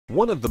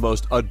One of the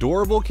most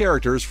adorable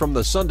characters from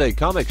the Sunday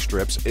comic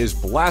strips is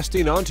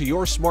blasting onto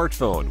your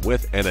smartphone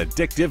with an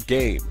addictive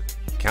game.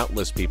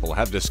 Countless people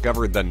have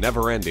discovered the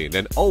never-ending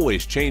and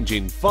always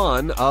changing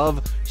fun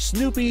of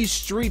Snoopy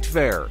Street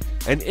Fair,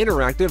 an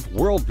interactive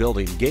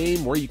world-building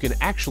game where you can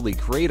actually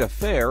create a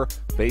fair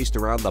based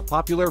around the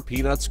popular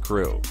Peanuts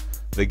crew.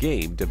 The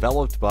game,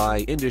 developed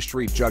by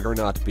industry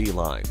juggernaut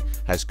Beeline,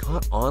 has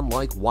caught on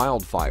like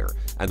wildfire,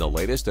 and the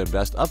latest and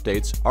best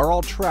updates are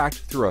all tracked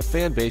through a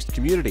fan-based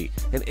community,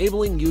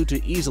 enabling you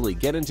to easily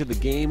get into the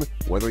game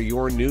whether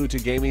you're new to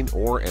gaming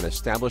or an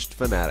established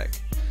fanatic.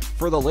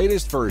 For the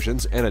latest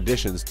versions and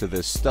additions to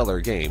this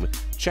stellar game,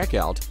 check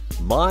out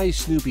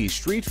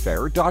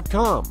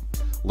mysnoopystreetfair.com.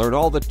 Learn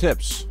all the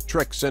tips,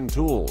 tricks, and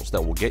tools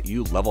that will get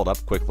you leveled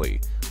up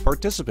quickly.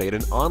 Participate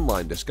in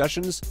online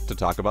discussions to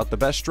talk about the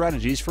best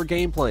strategies for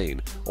game playing,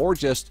 or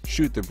just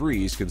shoot the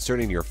breeze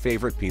concerning your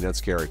favorite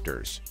Peanuts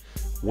characters.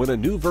 When a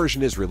new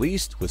version is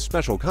released with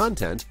special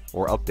content,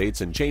 or updates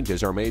and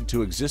changes are made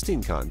to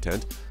existing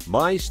content,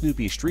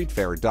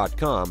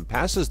 mysnoopystreetfair.com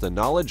passes the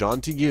knowledge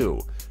on to you.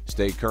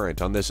 Stay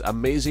current on this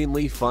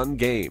amazingly fun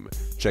game.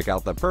 Check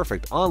out the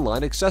perfect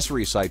online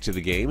accessory site to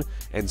the game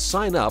and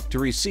sign up to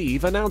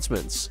receive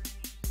announcements.